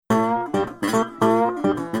Подкаст.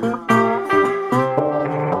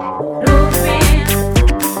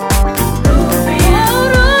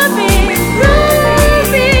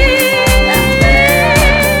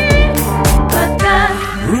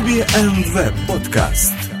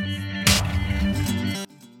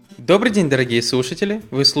 Добрый день, дорогие слушатели!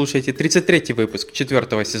 Вы слушаете 33-й выпуск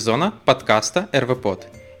 4-го сезона подкаста РВПод.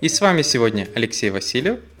 И с вами сегодня Алексей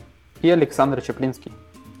Васильев и Александр Чаплинский.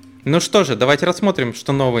 Ну что же, давайте рассмотрим,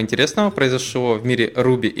 что нового интересного произошло в мире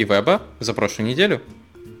Ruby и веба за прошлую неделю.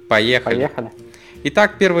 Поехали!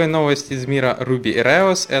 Итак, первая новость из мира Ruby и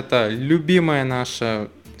Rails – это любимая наша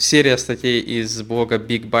серия статей из блога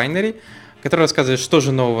Big Binary, который рассказывает, что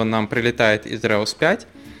же нового нам прилетает из Rails 5.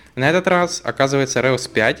 На этот раз, оказывается, Rails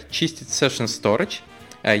 5 чистит Session Storage,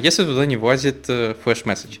 если туда не влазит Flash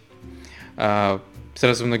Message.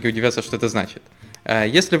 Сразу многие удивятся, что это значит.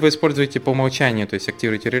 Если вы используете по умолчанию, то есть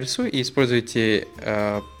активируете рельсу и используете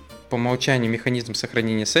по умолчанию механизм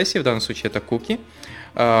сохранения сессии, в данном случае это куки,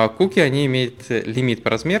 куки, они имеют лимит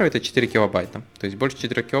по размеру, это 4 килобайта. То есть больше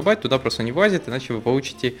 4 килобайт туда просто не влазит, иначе вы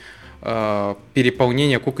получите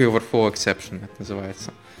переполнение Cookie Overflow Exception, это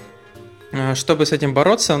называется. Чтобы с этим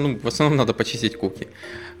бороться, в основном надо почистить куки.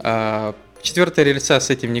 Четвертая рельса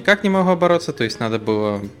с этим никак не могла бороться, то есть надо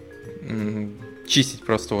было чистить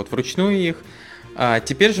просто вот вручную их.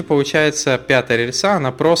 Теперь же получается пятая рельса,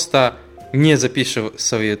 она просто не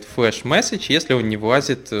записывает Flash Message, если он не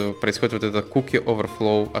влазит, происходит вот эта Cookie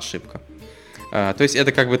Overflow ошибка. То есть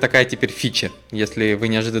это как бы такая теперь фича, если вы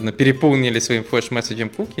неожиданно переполнили своим флеш-месседжем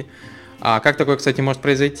куки. Как такое, кстати, может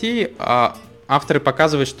произойти? Авторы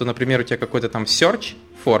показывают, что, например, у тебя какой-то там search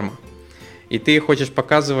форма, и ты хочешь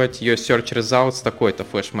показывать ее search results такой-то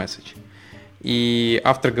флеш-месседж. И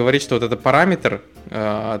автор говорит, что вот этот параметр,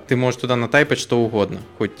 ты можешь туда натайпать что угодно,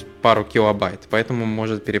 хоть пару килобайт, поэтому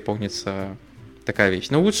может переполниться такая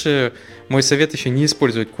вещь. Но лучше, мой совет, еще не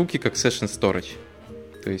использовать куки как session storage.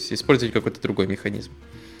 То есть использовать какой-то другой механизм.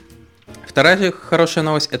 Вторая хорошая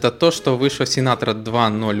новость – это то, что вышла Sinatra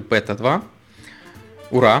 2.0 Beta 2.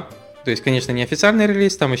 Ура! То есть, конечно, не официальный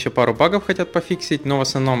релиз, там еще пару багов хотят пофиксить, но в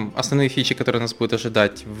основном основные фичи, которые нас будут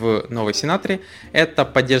ожидать в новой Sinatra, это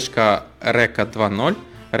поддержка Rec 2.0.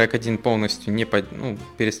 Rec 1 полностью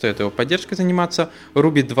перестает его поддержкой заниматься.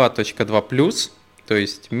 Ruby 2.2+, то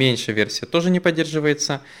есть меньшая версия тоже не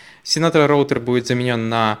поддерживается. Sinatra Router будет заменен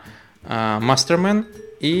на Masterman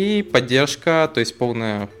и поддержка, то есть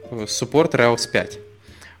полный суппорт Rails 5.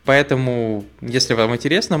 Поэтому, если вам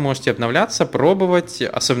интересно, можете обновляться, пробовать,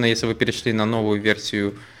 особенно если вы перешли на новую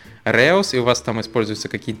версию Rails и у вас там используются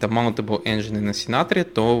какие-то mountable engine на Sinatra,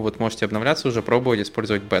 то вот можете обновляться, уже пробовать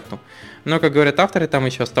использовать бету. Но, как говорят авторы, там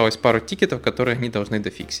еще осталось пару тикетов, которые они должны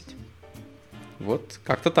дофиксить. Вот,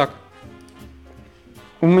 как-то так.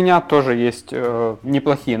 У меня тоже есть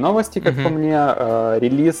неплохие новости, как по мне.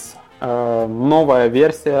 Релиз, новая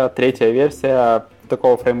версия, третья версия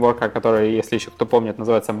такого фреймворка, который, если еще кто помнит,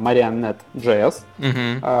 называется Marionette.js,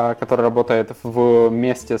 который работает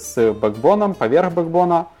вместе с Backbone, поверх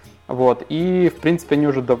Backbone. Вот. И, в принципе, они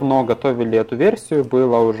уже давно готовили эту версию, были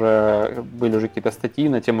уже какие-то статьи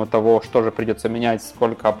на тему того, что же придется менять,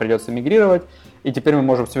 сколько придется мигрировать. И теперь мы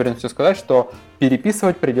можем с уверенностью сказать, что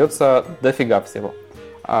переписывать придется дофига всего.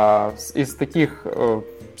 Из таких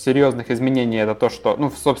серьезных изменений это то,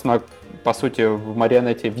 что, собственно, по сути, в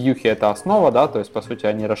Marionette вьюхи это основа, да, то есть, по сути,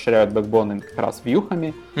 они расширяют бэкбон как раз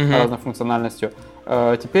вьюхами, разной функциональностью.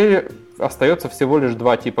 Теперь остается всего лишь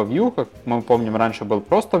два типа view, как мы помним, раньше был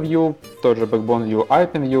просто view, тот же backbone view,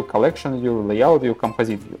 item view, collection view, layout view,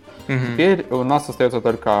 composite view. Теперь у нас остается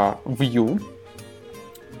только view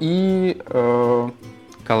и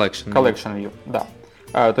collection view, да.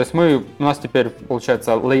 То есть у нас теперь,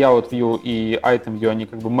 получается, layout view и item view, они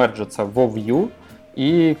как бы мерджатся во view,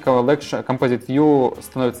 и composite view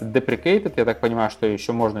становится deprecated. Я так понимаю, что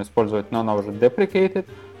еще можно использовать, но она уже deprecated,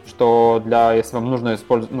 что если вам нужно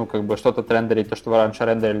использовать, что-то рендерить, то, что вы раньше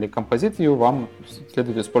рендерили composite view, вам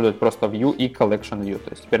следует использовать просто view и collection view.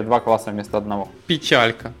 То есть теперь два класса вместо одного.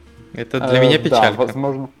 Печалька. Это для меня печалька. Да,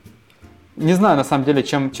 возможно. Не знаю, на самом деле,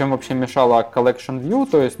 чем вообще мешала Collection View,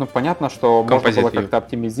 то есть, понятно, что можно было как-то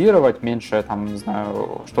оптимизировать, меньше,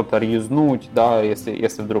 что-то реюзнуть, да,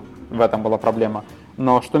 если вдруг в этом была проблема.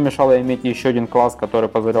 Но что мешало иметь еще один класс, который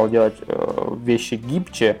позволял делать вещи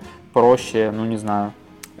гибче, проще, не знаю.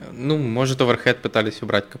 Может, overhead пытались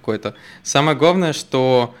убрать какой-то. Самое главное,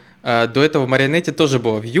 что до этого в Marionette тоже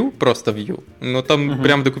было view, просто view, но там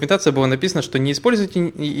прям документация была написана, что не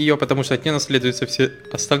используйте ее, потому что от нее наследуются все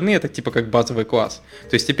остальные, это типа как базовый класс.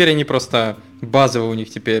 То есть теперь они просто, базовый у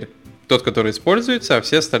них теперь тот, который используется, а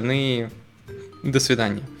все остальные до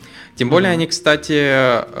свидания. Тем более они, кстати,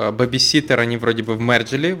 Babysitter, они вроде бы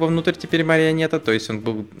вмерджили вовнутрь теперь Marionette, то есть он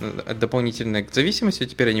был дополнительной к зависимости,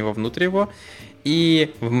 теперь они вовнутрь его.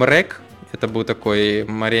 И в MREC, это был такой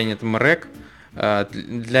Marionette MREC,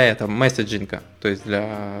 для этого месседжинга, то есть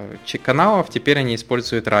для каналов теперь они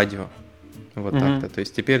используют радио. Вот так-то. То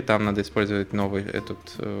есть теперь там надо использовать новую эту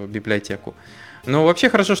библиотеку. Но вообще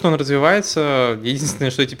хорошо, что он развивается.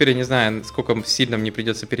 Единственное, что теперь я не знаю, сколько сильно мне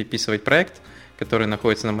придется переписывать проект, который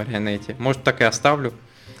находится на Marionette. Может, так и оставлю.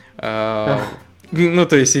 Ну,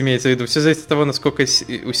 то есть имеется в виду, все зависит от того, насколько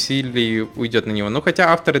усилий уйдет на него. Ну,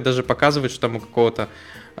 хотя авторы даже показывают, что там у какого-то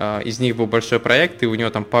из них был большой проект, и у него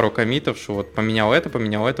там пару коммитов, что вот поменял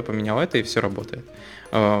это, и все работает.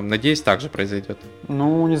 Надеюсь, так же произойдет.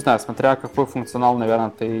 Ну, не знаю, смотря какой функционал, наверное,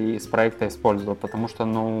 ты из проекта использовал, потому что,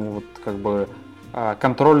 ну, вот как бы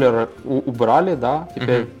контроллер убрали, да,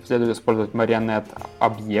 теперь следует использовать Marionette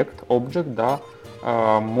Object, да,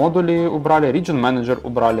 модули убрали, Region Manager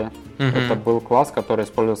убрали. Это был класс, который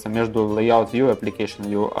использовался между Layout View и Application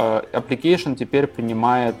View. Application теперь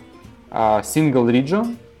принимает Single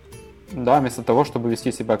Region, да, вместо того, чтобы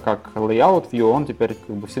вести себя как Layout View, он теперь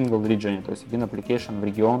как бы в Single Region, то есть один Application в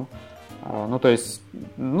регион. Ну, то есть,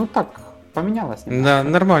 ну так, поменялось немножко. Да,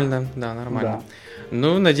 нормально, да, нормально. Да.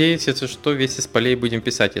 Ну, надеюсь, если что, весь из полей будем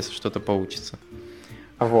писать, если что-то получится.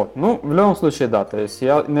 Вот, ну, в любом случае, да, то есть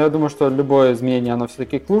я думаю, что любое изменение, оно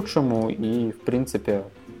все-таки к лучшему, и, в принципе,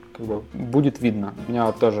 как бы будет видно. У меня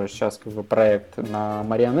вот тоже сейчас как бы проект на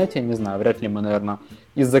Marionette, не знаю, вряд ли мы, наверное,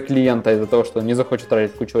 из-за клиента, из-за того, что он не захочет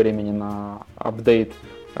тратить кучу времени на апдейт,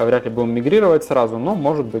 вряд ли будем мигрировать сразу, но,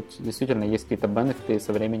 может быть, действительно есть какие-то бенефиты, и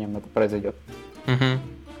со временем это произойдет.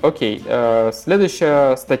 Окей,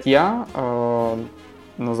 следующая статья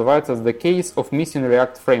называется «The Case of Missing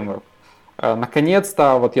React Framework».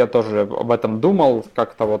 Наконец-то, вот я тоже об этом думал,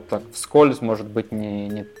 как-то вот так вскользь, может быть,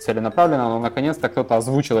 не целенаправленно, но наконец-то кто-то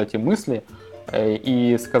озвучил эти мысли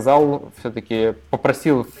и сказал, все-таки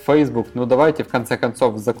попросил Facebook, ну давайте в конце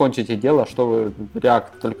концов закончите дело, что вы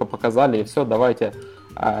React только показали, и все, давайте.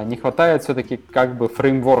 Не хватает все-таки как бы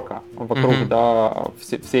фреймворка вокруг, да,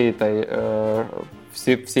 всей этой,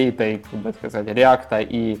 как бы сказать, React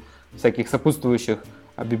и всяких сопутствующих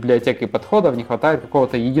библиотек и подходов, не хватает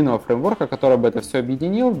какого-то единого фреймворка, который бы это все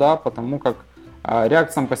объединил, да, потому как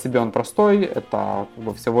React сам по себе он простой, это как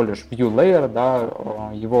бы всего лишь view layer,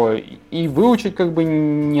 да, его и выучить как бы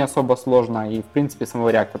не особо сложно, и в принципе самого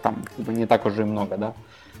React там как бы не так уже и много, да.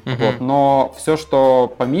 Вот, но все,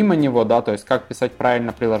 что помимо него, да, то есть как писать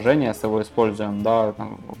правильно приложение, с его используем, да,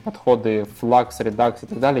 там, подходы Flux, Redux и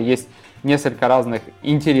так далее, есть несколько разных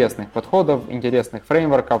интересных подходов, интересных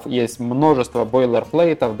фреймворков, есть множество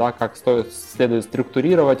бойлерплейтов, да, как следует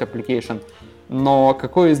структурировать application, но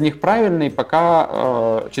какой из них правильный,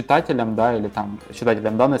 пока читателям, да, или там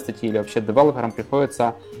читателям данной статьи, или вообще девелоперам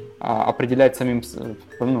приходится определять самим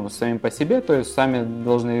по себе, то есть сами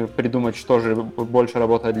должны придумать, что же больше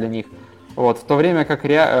работает для них. Вот, в то время как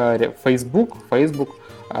Facebook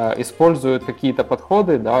использует какие-то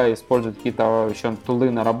подходы, да, использует какие-то еще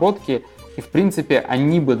тулы, наработки, и в принципе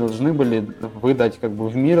они бы должны были выдать как бы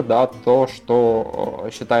в мир, да, то, что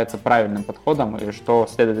считается правильным подходом и что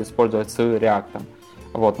следует использовать с React.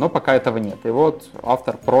 Вот, но пока этого нет. И вот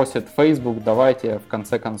автор просит Facebook, давайте в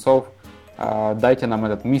конце концов дайте нам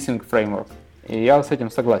этот missing framework. И я с этим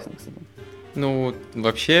согласен, кстати. Ну,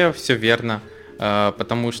 вообще все верно.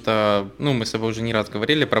 Потому что, ну, мы с тобой уже не раз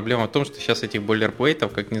говорили, проблема в том, что сейчас этих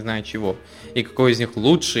бойлерплейтов, как не знаю чего, и какой из них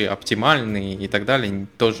лучший, оптимальный и так далее,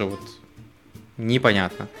 тоже вот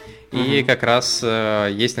непонятно. И как раз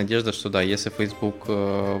есть надежда, что да, если Facebook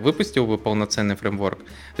выпустил бы полноценный фреймворк,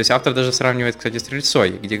 то есть автор даже сравнивает, кстати, с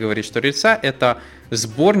рельсой, где говорит, что рельса — это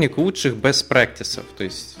сборник лучших best practices, то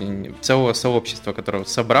есть целого сообщества, которое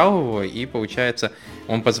собрал его, и получается,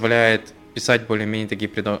 он позволяет писать более-менее такие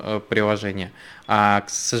приложения. А, к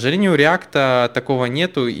сожалению, у React такого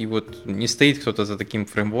нету, и вот не стоит кто-то за таким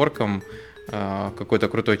фреймворком, какой-то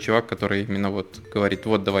крутой чувак, который именно вот говорит,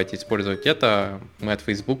 вот давайте использовать это, мы от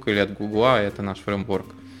Facebook или от Google, это наш фреймворк.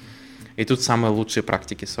 И тут самые лучшие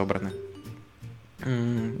практики собраны.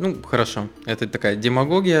 Ну, хорошо, это такая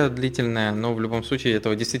демагогия длительная, но в любом случае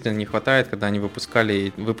этого действительно не хватает, когда они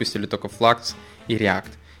выпустили только Flux и React.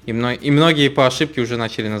 И многие по ошибке уже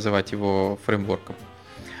начали называть его фреймворком.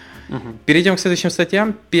 Перейдем к следующим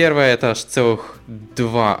статьям. Первая — это аж целых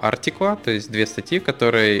 2 артикла, то есть 2 статьи, в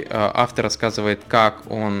которой автор рассказывает, как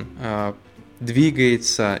он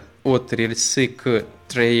двигается от рельсы к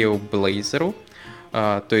Trailblazer.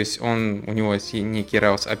 То есть у него есть некий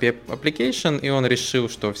Rails application, и он решил,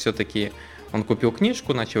 что все-таки Он купил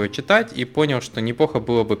книжку, начал ее читать и понял, что неплохо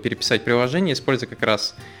было бы переписать приложение, используя как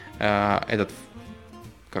раз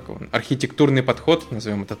архитектурный подход,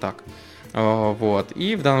 назовем это так. Вот.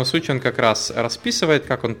 И в данном случае он как раз расписывает,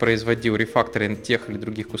 как он производил рефакторинг тех или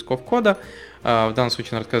других кусков кода. В данном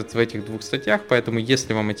случае он рассказывает в этих 2 статьях, поэтому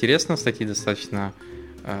если вам интересно, статьи достаточно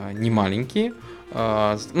немаленькие,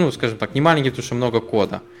 скажем так, не маленькие, потому что много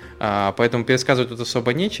кода. Поэтому пересказывать тут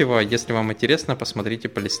особо нечего. Если вам интересно, посмотрите,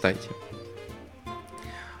 полистайте.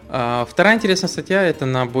 Вторая интересная статья – это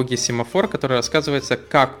на блоге Semaphore, которая рассказывается,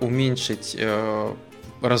 как уменьшить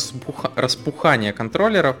распухание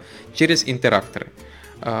контроллеров через интеракторы.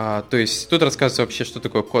 То есть тут рассказывается вообще, что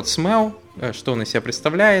такое код smell, что он из себя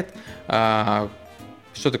представляет, что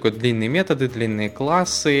такое длинные методы, длинные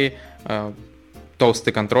классы,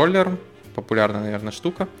 толстый контроллер, популярная, наверное,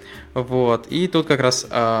 штука. Вот. И тут как раз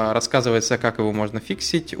рассказывается, как его можно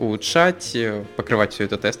фиксить, улучшать, покрывать все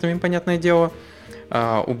это тестами, понятное дело,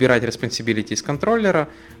 убирать responsibility из контроллера.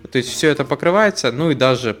 То есть все это покрывается. Ну и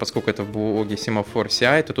даже, поскольку это в блоге Semaphore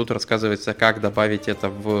CI, то тут рассказывается, как добавить это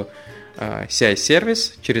в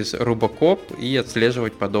CI-сервис через Rubocop и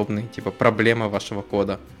отслеживать подобные типа проблемы вашего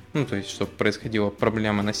кода. Ну, то есть, чтобы происходила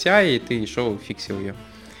проблема на CI, и ты шел и фиксил ее,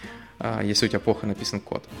 если у тебя плохо написан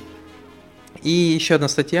код. И еще одна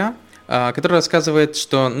статья, которая рассказывает,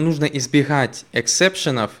 что нужно избегать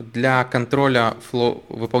эксепшенов для контроля флоу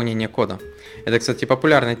выполнения кода. Это, кстати,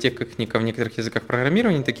 популярная техника в некоторых языках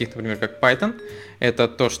программирования, таких, например, как Python. Это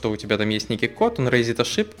то, что у тебя там есть некий код, он рейзит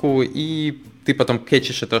ошибку, и ты потом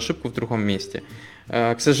кэчишь эту ошибку в другом месте.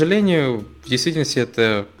 К сожалению, в действительности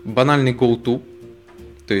это банальный go-to,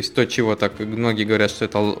 то есть то, чего так многие говорят, что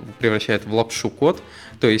это превращает в лапшу код,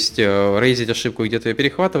 то есть рейзить ошибку и где-то ее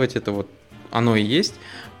перехватывать, это вот оно и есть.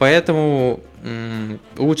 Поэтому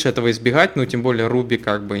лучше этого избегать, ну, тем более Ruby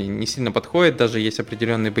как бы не сильно подходит, даже есть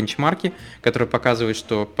определенные бенчмарки, которые показывают,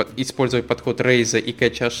 что использовать подход рейза и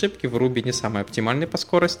кэча ошибки в Ruby не самый оптимальный по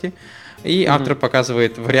скорости. И автор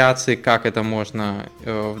показывает вариации, как это можно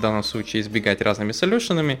в данном случае избегать разными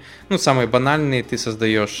солюшенами. Ну, самые банальные, ты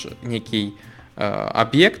создаешь некий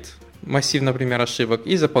объект, массив, например, ошибок,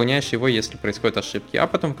 и заполняешь его, если происходят ошибки, а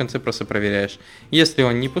потом в конце просто проверяешь. Если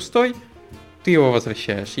он не пустой, ты его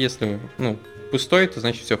возвращаешь. Если пустой, то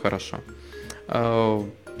значит все хорошо.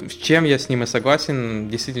 С чем я с ним и согласен.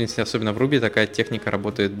 В действительности, особенно в Ruby, такая техника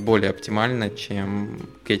работает более оптимально, чем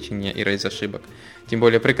кэчинг и рейз ошибок. Тем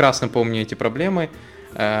более прекрасно помню эти проблемы.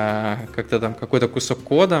 Как-то там какой-то кусок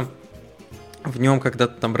кода, в нем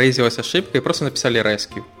когда-то там рейзилась ошибка, и просто написали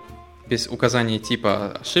rescue. Без указания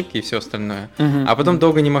типа ошибки и все остальное. А потом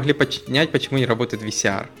долго не могли понять, почему не работает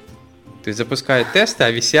VCR. То есть запускают тесты,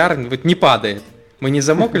 а VCR не падает. Мы не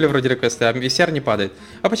замокали вроде реквесты, а VCR не падает.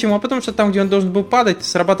 А почему? А потому что там, где он должен был падать,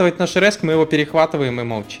 срабатывает наш REST, мы его перехватываем и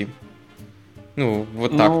молчим. Ну,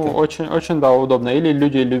 вот так-то. Ну, очень, очень, да, удобно. Или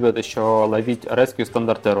люди любят еще ловить rescue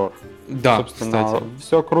стандарт error. Да, собственно, кстати.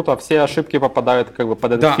 Все круто, все ошибки попадают как бы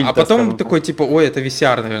под этот да, фильтр. А потом такой, типа, ой, это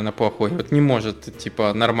VCR, наверное, плохой. Вот не может,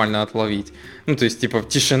 типа, нормально отловить. Ну, то есть, типа,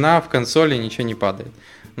 тишина в консоли, ничего не падает.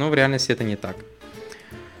 Но в реальности это не так.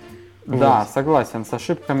 Да, вот. Согласен. С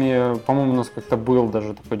ошибками, по-моему, у нас как-то был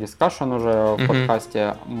даже такой дискашн уже в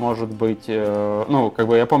подкасте. Может быть,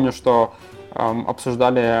 я помню, что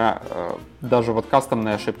обсуждали даже вот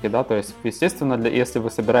кастомные ошибки, да, то есть, естественно, если вы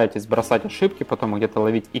собираетесь бросать ошибки, потом где-то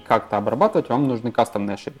ловить и как-то обрабатывать, вам нужны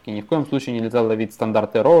кастомные ошибки. Ни в коем случае нельзя ловить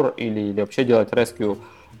стандарт error или вообще делать rescue,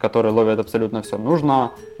 который ловит абсолютно все.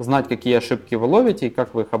 Нужно знать, какие ошибки вы ловите и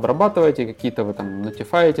как вы их обрабатываете, какие-то вы там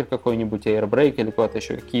нотифаете в какой-нибудь airbreak или куда-то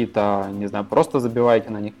еще, какие-то, не знаю, просто забиваете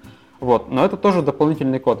на них. Вот. Но это тоже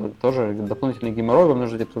дополнительный код, это тоже дополнительный геморрой, вам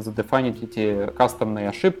нужно где-то задефайнить эти кастомные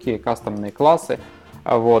ошибки, кастомные классы.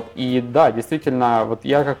 Вот. И да, действительно, вот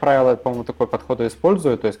я, как правило, по-моему, такой подход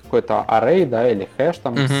использую, то есть какой-то array, да, или хэш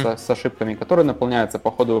там с ошибками, который наполняется по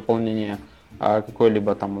ходу выполнения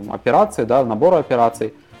какой-либо там операции, да, набора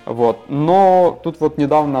операций. Вот. Но тут вот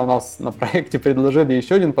недавно у нас на проекте предложили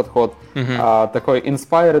еще один подход, такой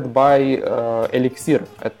inspired by Elixir.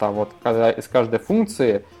 Это вот когда из каждой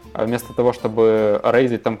функции вместо того, чтобы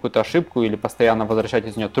рейзить там какую-то ошибку или постоянно возвращать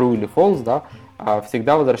из нее true или false, да,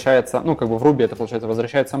 всегда возвращается, ну, как бы в Ruby это, получается,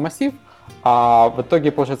 возвращается массив, а в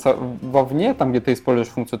итоге, получается, вовне, там, где ты используешь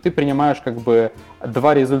функцию, ты принимаешь как бы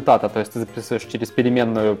два результата, то есть ты записываешь через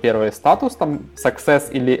переменную первый статус, там,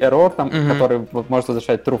 success или error, там, который может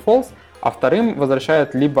возвращать true-false, а вторым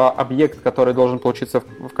возвращает либо объект, который должен получиться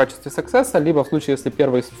в качестве success, либо в случае, если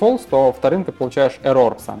первый false, то вторым ты получаешь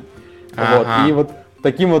error сам. Вот. И вот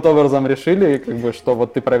таким вот образом решили, как бы, что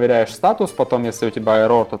вот ты проверяешь статус, потом, если у тебя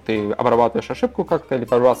error, то ты обрабатываешь ошибку как-то или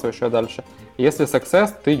пробрасываешь ее дальше. Если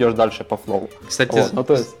success, ты идешь дальше по флоу. Кстати, вот, ну,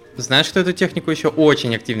 то есть... знаешь, кто эту технику еще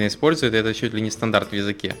очень активно использует? Это чуть ли не стандарт в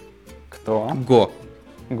языке. Кто? Go.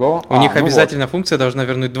 Go? У них обязательно функция должна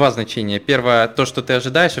вернуть два значения. Первое то, что ты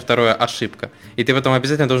ожидаешь, и второе ошибка. И ты потом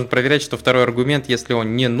обязательно должен проверять, что второй аргумент, если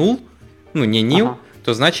он не null, ну не nil,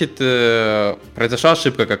 то значит произошла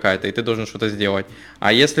ошибка какая-то, и ты должен что-то сделать.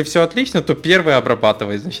 А если все отлично, то первый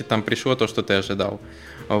обрабатывает, значит там пришло то, что ты ожидал.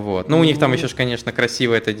 Вот. Ну у них там еще, конечно,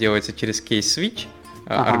 красиво это делается через case-switch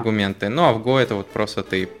аргументы, ну а в Go это вот просто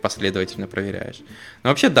ты последовательно проверяешь. Но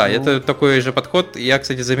вообще да, это такой же подход. Я,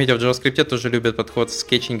 кстати, заметил, в JavaScript тоже любят подход с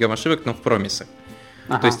кетчингом ошибок, но в промисах.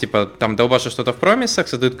 То есть, типа, там долбашишь что-то в промисах,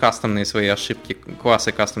 создают кастомные свои ошибки,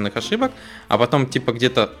 классы кастомных ошибок, а потом, типа,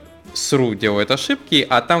 где-то through делает ошибки,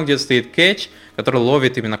 а там где-то стоит catch, который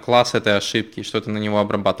ловит именно класс этой ошибки и что-то на него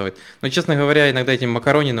обрабатывает. Но, честно говоря, иногда эти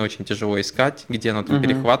макаронины очень тяжело искать, где оно там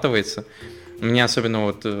перехватывается. У меня особенно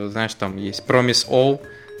вот, знаешь, там есть promise all.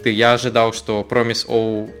 Я ожидал, что promise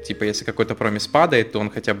all, типа, если какой-то промис падает, то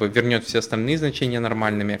он хотя бы вернет все остальные значения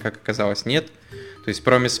нормальными, а как оказалось, нет. То есть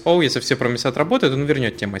promise all, если все промисы отработают, он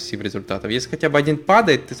вернет тебе массив результатов. Если хотя бы один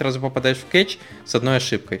падает, ты сразу попадаешь в catch с одной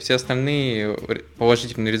ошибкой. Все остальные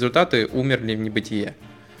положительные результаты умерли в небытие.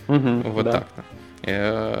 Вот да. Так-то.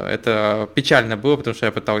 Это печально было, потому что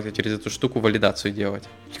я пытался через эту штуку валидацию делать.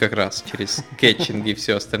 Как раз через кетчинг и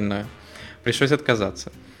все остальное. Пришлось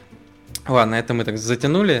отказаться. Ладно, это мы так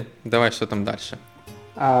затянули. Давай, что там дальше?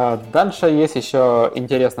 Дальше есть еще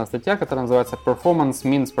интересная статья, которая называется Performance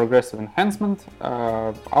Means Progressive Enhancement.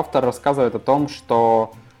 Автор рассказывает о том,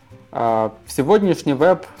 что сегодняшний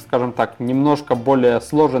веб, скажем так, немножко более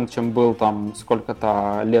сложен, чем был там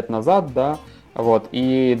сколько-то лет назад, да, вот,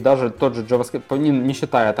 и даже тот же JavaScript, не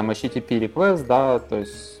считая там HTTP request, да, то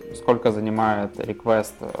есть сколько занимает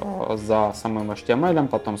request за самым HTML,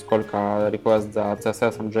 потом сколько request за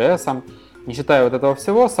CSS, JS, не считая вот этого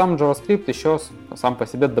всего, сам JavaScript еще сам по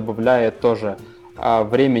себе добавляет тоже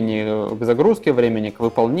времени к загрузке, времени к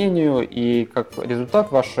выполнению, и как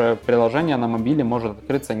результат ваше приложение на мобиле может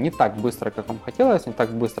открыться не так быстро, как вам хотелось, не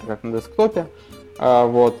так быстро, как на десктопе,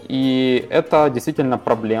 вот, и это действительно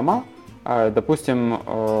проблема. Допустим,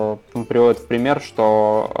 он приводит в пример,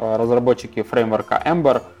 что разработчики фреймворка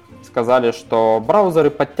Ember сказали, что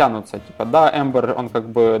браузеры подтянутся. Типа, да, Ember, он как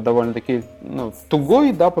бы довольно-таки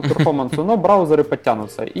тугой, да, по перформансу, но браузеры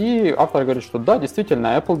подтянутся. И автор говорит, что да,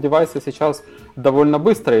 действительно, Apple девайсы сейчас довольно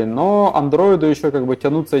быстрые, но Android еще как бы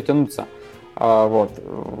тянутся и тянутся. Вот,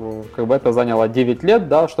 как бы это заняло 9 лет,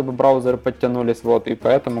 да, чтобы браузеры подтянулись, вот, и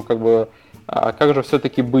поэтому как бы как же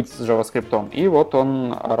все-таки быть с JavaScript? И вот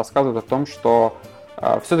он рассказывает о том, что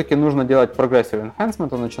все-таки нужно делать progressive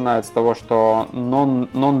enhancement. Он начинает с того, что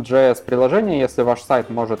non.js приложение, если ваш сайт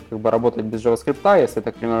может как бы работать без JavaScript, если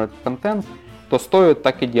это, к примеру, контент, то стоит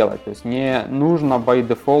так и делать. То есть не нужно by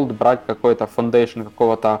default брать какой-то foundation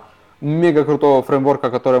какого-то мега крутого фреймворка,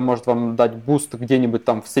 который может вам дать буст где-нибудь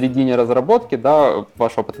там в середине разработки, да,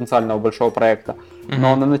 вашего потенциального большого проекта.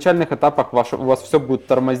 Но на начальных этапах у вас все будет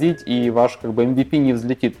тормозить, и ваш как бы MVP не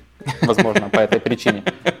взлетит, возможно, по этой причине.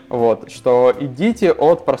 Вот, что идите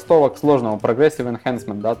от простого к сложному, progressive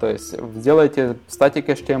enhancement, да, то есть сделайте static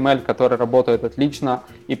HTML, который работает отлично,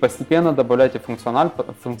 и постепенно добавляйте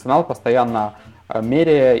функционал постоянно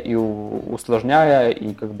меряя и усложняя,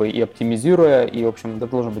 и как бы и оптимизируя, и, в общем, это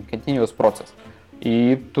должен быть continuous процесс.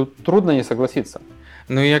 И тут трудно не согласиться.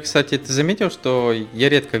 Ну, я, кстати, ты заметил, что я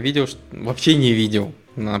редко видел, вообще не видел,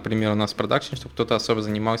 например, у нас в продакшене, что кто-то особо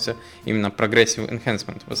занимался именно progressive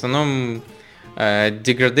enhancement. В основном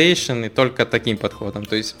degradation и только таким подходом.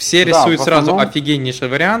 То есть все рисуют сразу офигеннейший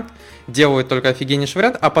вариант, делают только офигеннейший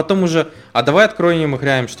вариант, а потом уже, давай откроем и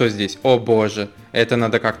глянем, что здесь. О боже, это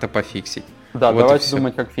надо как-то пофиксить. Да, вот давайте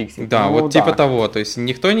думать, как фиксить. Да, типа того. То есть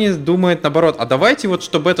никто не думает наоборот, давайте вот,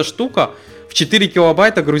 чтобы эта штука в 4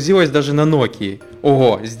 килобайта грузилась даже на Nokia.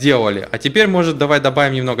 Ого, сделали. А теперь, может, давай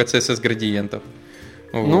добавим немного CSS-градиентов.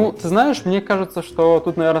 Ну, ты знаешь, мне кажется, что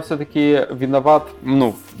тут, наверное, все-таки виноват,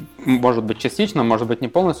 может быть, частично, может быть, не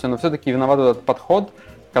полностью, но все-таки виноват этот подход,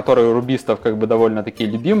 который у рубистов как бы довольно-таки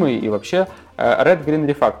любимый, и вообще Red Green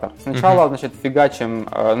Refactor. Сначала, значит,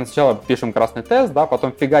 сначала пишем красный тест, да,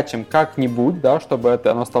 потом фигачим как-нибудь, да, чтобы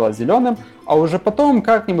оно стало зеленым, а уже потом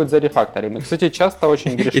как-нибудь зарефакторим. И, кстати, часто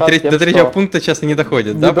очень грешат тем, до третьего пункта часто не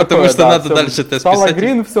доходит, да, потому что надо дальше тест писать. Стало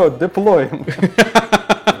green, все, деплоим.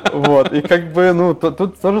 Вот. Вот, и как бы, ну,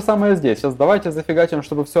 тут то же самое здесь. Сейчас давайте зафигачим,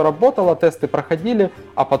 чтобы все работало, тесты проходили,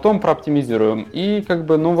 а потом прооптимизируем. И как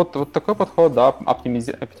бы, ну, вот такой подход, да,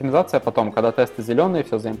 оптимизация потом, когда тесты зеленые,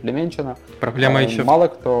 все заимплеменчено. Проблема еще мало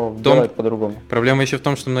кто делает по-другому. Проблема еще в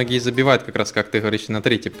том, что многие забивают как раз, как ты говоришь, на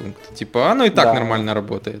третий пункт. Типа, оно и так нормально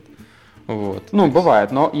работает. Вот. Ну,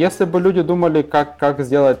 бывает, но если бы люди думали, как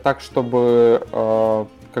сделать так, чтобы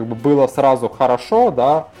как бы было сразу хорошо,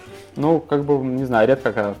 да, ну, как бы, не знаю,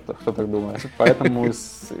 редко кто так думает. Поэтому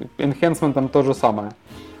с enhancement'ом то же самое.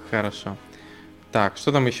 Хорошо. Так,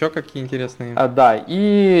 что там еще какие интересные? Да,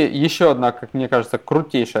 и еще одна, как мне кажется,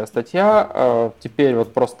 крутейшая статья. Теперь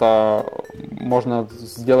вот просто можно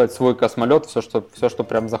сделать свой космолет, все, что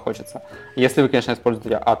прям захочется. Если вы, конечно,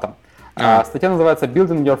 используете Atom. Статья называется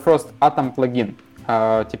Building Your First Atom Plugin.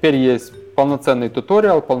 Теперь есть полноценный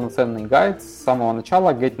туториал, полноценный гайд с самого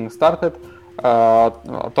начала, Getting Started,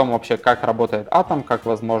 о том вообще, как работает Atom, как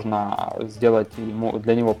возможно сделать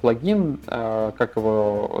для него плагин, как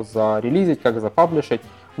его зарелизить, как запаблишить.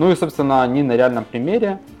 Ну и, собственно, они на реальном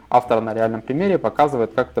примере, автор на реальном примере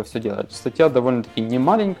показывает, как это все делать. Статья довольно-таки не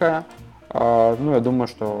маленькая, ну, я думаю,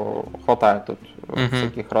 что хватает тут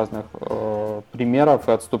всяких разных примеров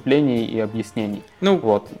и отступлений и объяснений. Ну,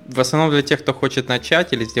 вот. В основном для тех, кто хочет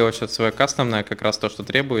начать или сделать что-то свое кастомное, как раз то, что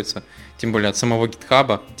требуется, тем более от самого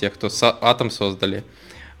GitHub, тех, кто Atom создали.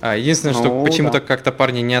 Единственное, что почему-то как-то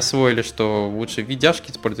парни не освоили, что лучше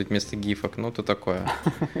видяшки использовать вместо гифок, ну, то такое.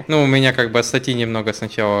 Ну, у меня как бы от статьи немного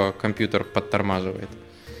сначала компьютер подтормаживает,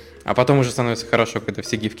 а потом уже становится хорошо, когда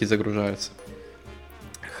все гифки загружаются.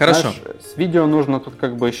 Хорошо. Знаешь, с видео нужно тут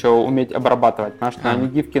как бы еще уметь обрабатывать, потому что они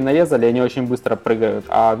гифки нарезали, они очень быстро прыгают,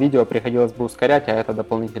 а видео приходилось бы ускорять, а это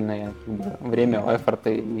дополнительное как бы, время,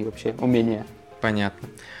 эфорты и вообще умение. Понятно.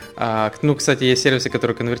 Ну, кстати, есть сервисы,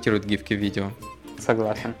 которые конвертируют гифки в видео.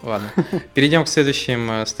 Согласен. Ладно. Перейдем к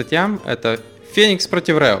следующим статьям. Это Phoenix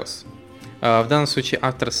против Rails. В данном случае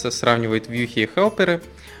автор сравнивает вьюхи и хелперы.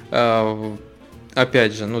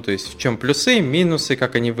 Опять же, ну, то есть в чем плюсы, минусы,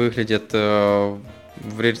 как они выглядят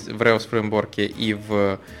в Rails фреймворке и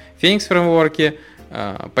в Phoenix фреймворке.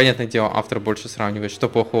 Понятное дело, автор больше сравнивает, что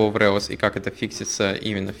плохого в Rails и как это фиксится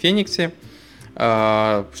именно в Phoenix.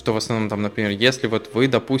 Что в основном там, например, если вот вы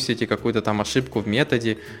допустите какую-то там ошибку в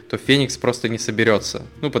методе, то Phoenix просто не соберется.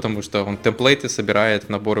 Ну, потому что он темплейты собирает в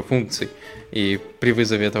наборы функций. И при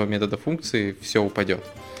вызове этого метода функции все упадет.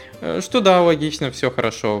 Что да, логично, все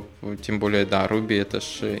хорошо. Тем более, да, Ruby это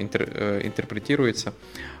же интерпретируется.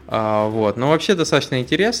 Вот. Но вообще достаточно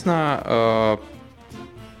интересно.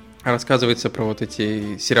 Рассказывается про вот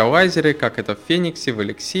эти сериалайзеры, как это в Phoenix, в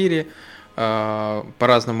Elixir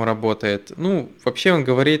по-разному работает. Ну, вообще он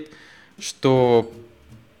говорит, что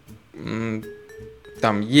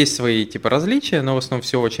там есть свои типа различия, но в основном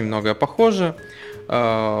все очень многое похоже.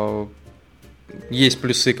 Есть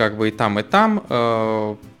плюсы как бы и там, и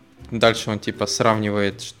там. Дальше он типа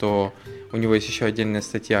сравнивает, что у него есть еще отдельная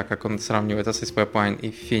статья, как он сравнивает Access Pipeline и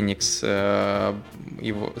Phoenix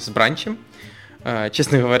его с бранчем.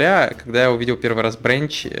 Честно говоря, когда я увидел первый раз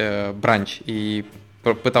бранч и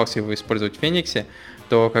пытался его использовать в Phoenix,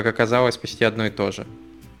 то, как оказалось, почти одно и то же.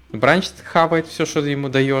 Бранч хавает все, что ему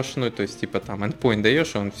даешь, ну, то есть, типа, там, endpoint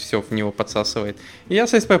даешь, он все в него подсасывает. И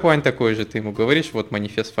Access Pipeline такой же, ты ему говоришь, вот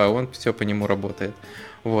манифест файл, он все по нему работает.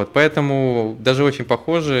 Вот, поэтому даже очень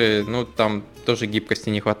похожи, ну, там тоже гибкости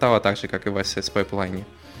не хватало, так же, как и в Access Pipeline.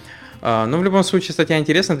 Но в любом случае, статья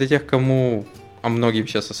интересна для тех, кому, а многим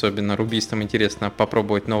сейчас, особенно рубистам, интересно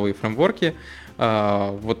попробовать новые фреймворки.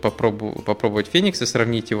 Вот попробовать Phoenix и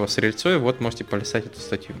сравнить его с рельсой, вот можете полистать эту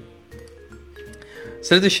статью.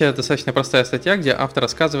 Следующая достаточно простая статья, где автор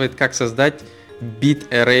рассказывает, как создать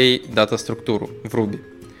bit-array дата-структуру в Ruby.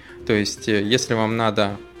 То есть, если вам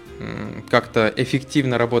надо как-то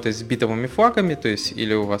эффективно работать с битовыми флагами, то есть,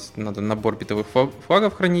 или у вас надо набор битовых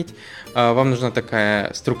флагов хранить, вам нужна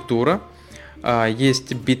такая структура.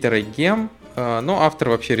 Есть bit-array gem, но автор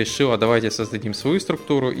вообще решил, давайте создадим свою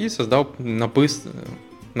структуру, и создал на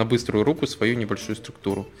быструю руку свою небольшую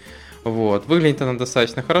структуру. Вот. Выглядит она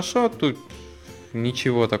достаточно хорошо, тут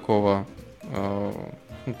ничего такого,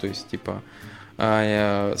 ну, то есть, типа,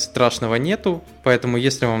 страшного нету, поэтому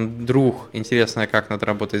если вам вдруг интересно, как надо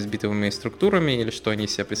работать с битовыми структурами, или что они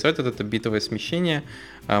из себя представляют, это битовое смещение,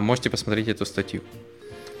 можете посмотреть эту статью.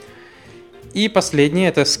 И последнее,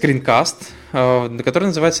 это скринкаст, который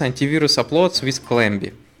называется Antivirus Uploads with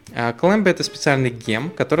Clamby. Clamby — это специальный гем,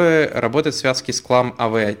 который работает в связке с Clam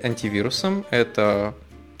AV антивирусом. Это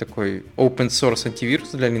такой open source антивирус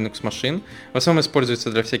для Linux машин. В основном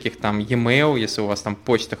используется для всяких там e-mail, если у вас там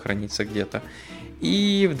почта хранится где-то.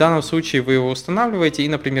 И в данном случае вы его устанавливаете, и,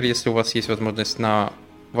 например, если у вас есть возможность на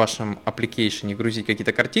в вашем application грузить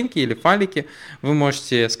какие-то картинки или файлики, вы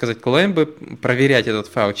можете сказать Clamby проверять этот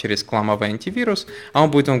файл через кламовый антивирус, а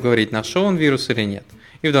он будет вам говорить, нашел он вирус или нет.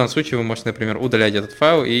 И в данном случае вы можете, например, удалять этот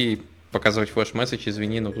файл и показывать флеш-месседж,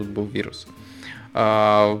 извини, но тут был вирус.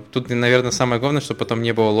 Тут, наверное, самое главное, чтобы потом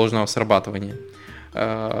не было ложного срабатывания.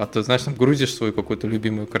 А ты, знаешь, там грузишь свою какую-то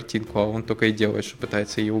любимую картинку, а он только и делает, что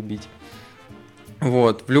пытается ее убить.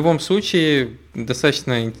 Вот. В любом случае,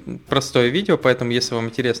 достаточно простое видео, поэтому, если вам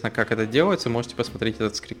интересно, как это делается, можете посмотреть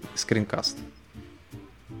этот скринкаст.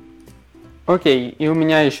 Окей, и у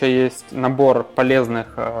меня еще есть набор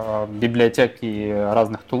полезных библиотек и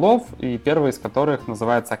разных тулов, и первый из которых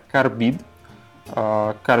называется Carbid.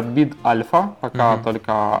 Carbid Alpha, пока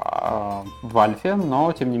только в альфе,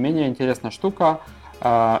 но тем не менее интересная штука.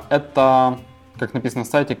 Это, как написано в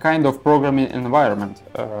сайте, kind of programming environment.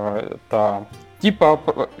 Это типа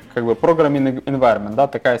как бы programming environment, да,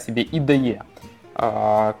 такая себе IDE,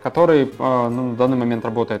 который на данный момент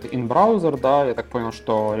работает in browser, да, я так понял,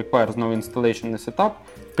 что requires no installation and setup.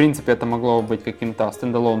 В принципе, это могло быть каким-то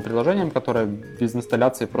стендалон приложением, которое без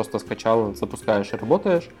инсталляции просто скачал, запускаешь и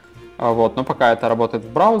работаешь. Вот, но пока это работает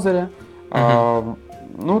в браузере.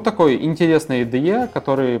 Ну, такой интересный IDE,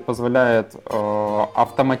 который позволяет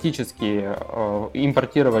автоматически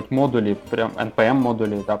импортировать модули, прям NPM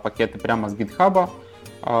модули, да, пакеты прямо с GitHub,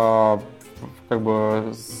 как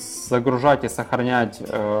бы загружать и сохранять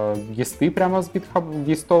гисты прямо с GitHub,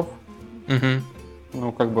 гистов.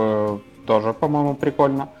 Ну, как бы тоже, по-моему,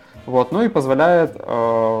 прикольно. Вот, ну и позволяет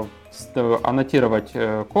аннотировать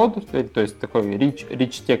код, то есть такой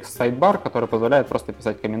rich text sidebar, который позволяет просто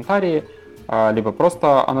писать комментарии, либо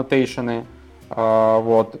просто аннотейшены,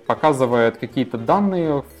 вот, показывает какие-то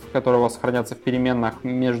данные, которые у вас хранятся в переменных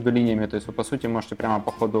между линиями, то есть вы, по сути, можете прямо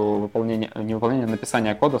по ходу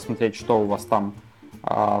написания кода смотреть, что у вас там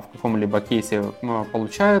в каком-либо кейсе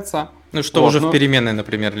получается. Ну, что уже в переменной,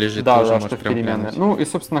 например, лежит, да, тоже да, что в переменной. Ну, и,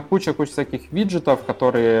 собственно, куча всяких виджетов,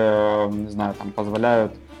 которые, не знаю, там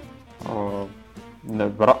позволяют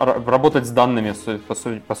работать с данными,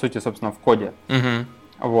 по сути, собственно, в коде.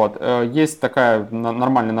 Вот. Есть такая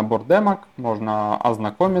нормальный набор демок, можно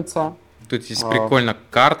ознакомиться. Тут есть прикольно,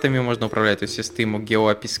 картами можно управлять, то есть если ты ему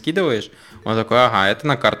геоапи скидываешь, он такой, ага, это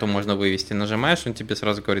на карту можно вывести, нажимаешь, он тебе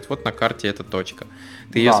сразу говорит, вот на карте эта точка.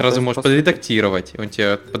 Ты ее сразу можешь подредактировать, он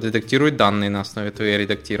тебе подредактирует данные на основе твоего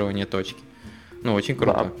редактирования точки. Ну, очень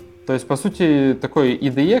круто. Да. То есть, по сути, такой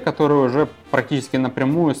IDE, который уже практически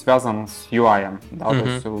напрямую связан с UI. Да? То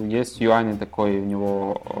есть есть UI такой, у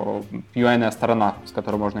него UI-ная сторона, с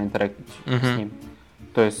которой можно интерактить с ним.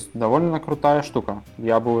 То есть довольно крутая штука.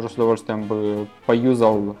 Я бы уже с удовольствием бы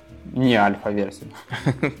поюзал не альфа-версию.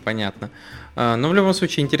 Понятно. Но в любом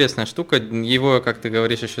случае интересная штука. Его, как ты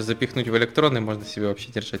говоришь, еще запихнуть в электронный можно себе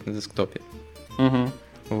вообще держать на десктопе.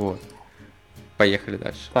 Вот. Поехали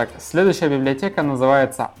дальше. Так, следующая библиотека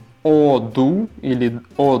называется Odoo или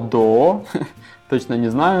Odo, точно не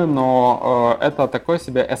знаю, но это такой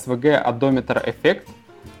себе SVG Odometer эффект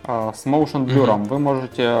с motion blur. Вы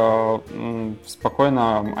можете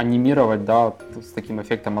спокойно анимировать, да, с таким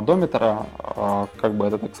эффектом одометра, как бы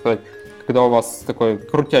это так сказать, когда у вас такое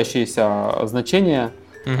крутящееся значение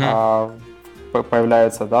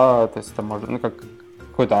появляется, да, то есть это может, ну, как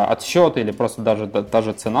какой-то отсчет или просто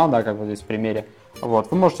даже цена, да, как вот здесь в примере.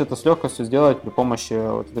 Вот. Вы можете это с легкостью сделать при помощи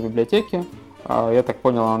вот этой библиотеки. Я так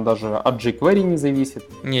понял, она даже от jQuery не зависит.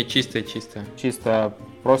 Не, чистая. Чистая,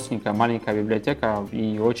 простенькая, маленькая библиотека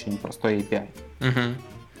и очень простой API.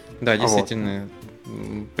 Да, действительно,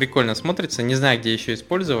 прикольно смотрится. Не знаю, где еще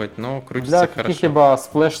использовать, но крутится для хорошо. Для каких-либо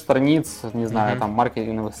сплэш-страниц, не знаю, там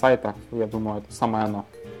маркетинговых сайтов, я думаю, это самое оно.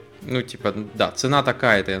 Ну, типа, да, цена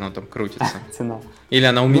такая-то, и она там крутится. Цена. Или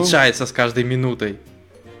она уменьшается с каждой минутой.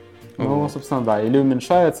 Ну, собственно, да. Или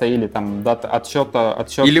уменьшается, или там дата отсчет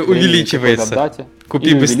или увеличивается. Дате.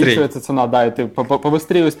 Купи или быстрее. Увеличивается цена, да, и ты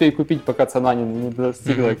побыстрее успей купить, пока цена не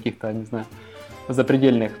достигла каких-то, не знаю,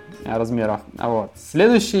 запредельных размеров. Вот.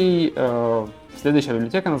 Следующая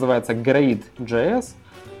библиотека называется Grade.js.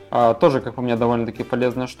 Тоже, как по мне, довольно-таки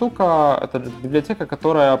полезная штука. Это библиотека,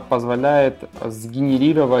 которая позволяет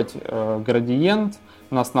сгенерировать градиент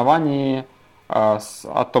на основании с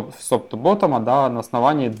топ-то-ботома, да, на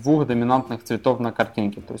основании двух доминантных цветов на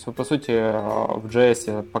картинке. То есть вы, по сути, в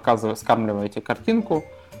JS скармливаете картинку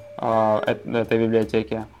этой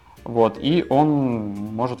библиотеки, вот, и он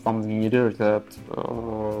может вам сгенерировать этот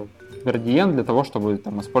градиент для того, чтобы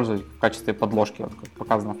там использовать в качестве подложки, вот как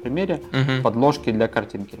показано в примере, подложки для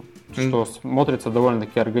картинки, что смотрится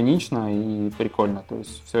довольно-таки органично и прикольно. То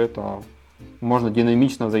есть все это можно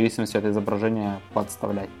динамично в зависимости от изображения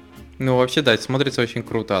подставлять. Ну, вообще, да, смотрится очень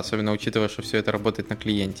круто, особенно учитывая, что все это работает на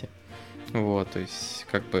клиенте. Вот, то есть,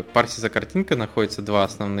 как бы, парсится картинка, находится два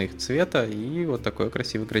основных цвета и вот такой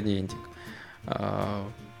красивый градиентик.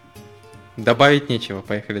 Добавить нечего,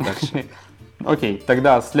 поехали дальше. Окей,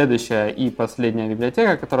 тогда следующая и последняя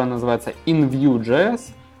библиотека, которая называется InVue.js.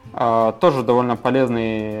 Тоже довольно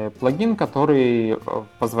полезный плагин, который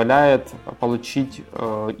позволяет получить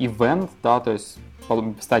ивент, да, то есть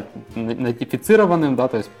стать нотифицированным, да,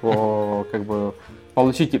 то есть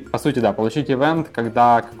получить, по сути, да, получить ивент,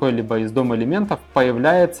 когда какой-либо из дома элементов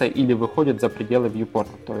появляется или выходит за пределы viewport.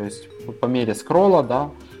 То есть по мере скролла, да,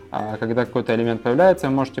 когда какой-то элемент появляется,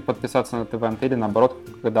 вы можете подписаться на этот ивент, или наоборот,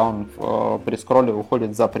 когда он при скролле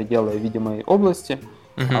уходит за пределы видимой области,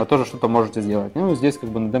 тоже что-то можете сделать. Ну, здесь как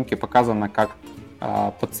бы на демке показано, как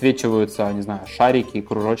подсвечиваются, не знаю, шарики,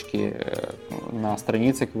 кружочки на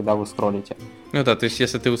странице, когда вы скроллите. Ну да, то есть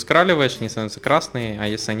если ты ускраливаешь, они становятся красные, а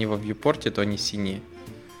если они во viewport, то они синие.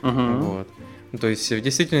 Вот. То есть в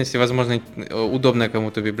действительности, возможно, удобная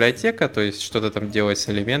кому-то библиотека, то есть что-то там делать с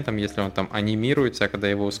элементом, если он там анимируется, а когда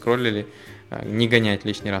его ускроллили, не гонять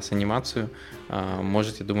лишний раз анимацию,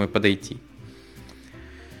 может, я думаю, подойти.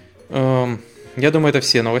 Я думаю, это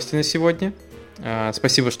все новости на сегодня.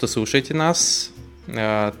 Спасибо, что слушаете нас.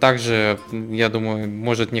 Также, я думаю,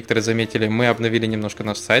 может, некоторые заметили, мы обновили немножко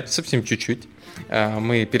наш сайт, совсем чуть-чуть.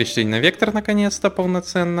 Мы перешли на Вектор наконец-то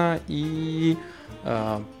полноценно, и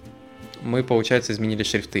мы, получается, изменили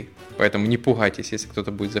шрифты. Поэтому не пугайтесь, если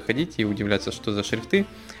кто-то будет заходить и удивляться, что за шрифты.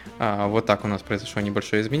 Вот так у нас произошло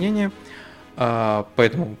небольшое изменение.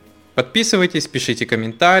 Поэтому подписывайтесь, пишите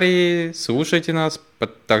комментарии, слушайте нас.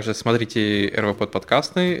 Также смотрите RVPod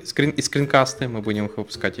подкасты и скринкасты. Мы будем их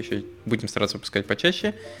выпускать еще, будем стараться выпускать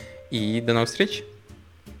почаще. И до новых встреч.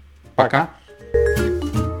 Пока.